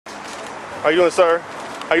How you doing, sir?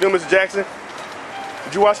 How you doing, Mr. Jackson?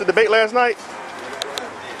 Did you watch the debate last night?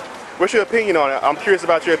 What's your opinion on it? I'm curious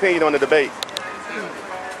about your opinion on the debate.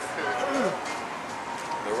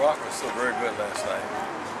 The Rock was still very good last night.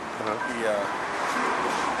 He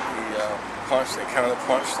punched and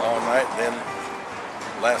counter-punched all night, then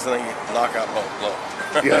last thing, knockout blow.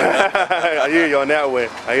 I hear you on that one.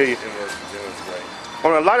 I hear you. It was great.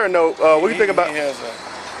 On a lighter note, what do you think about...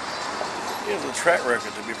 He has a track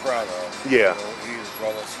record to be proud of. Yeah. You know, he's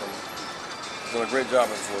brought us from... He's done a great job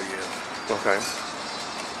in 4 years. Okay.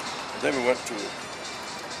 Then we went to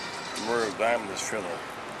Merv Diamond's funeral.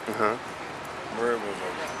 Merv was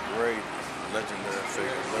a great, legendary figure.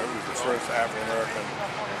 Merv was the first African-American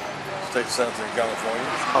state senator in California.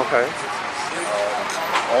 Okay.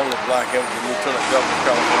 Only black lieutenant governor of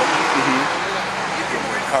California. He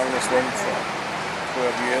was a congressman for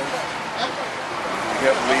 12 years. He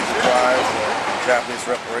helped lead the drive for Japanese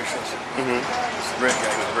reparations. It's a great guy.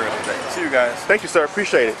 He was very today. See you guys. Thank you, sir.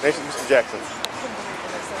 Appreciate it. Thanks, Mr. Jackson.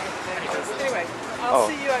 Anyway, I'll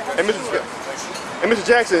see you at her funeral. And Mr.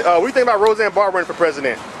 Jackson, what do you think about Roseanne Barr running for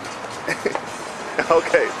president?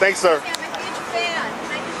 Okay, thanks, sir. I'm a huge fan. Can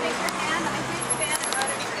I just shake your hand? I'm a huge fan of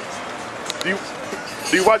Roseanne.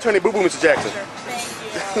 Do you watch Honey Boo Boo, Mr. Jackson? Thank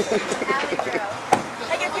you. Have a go.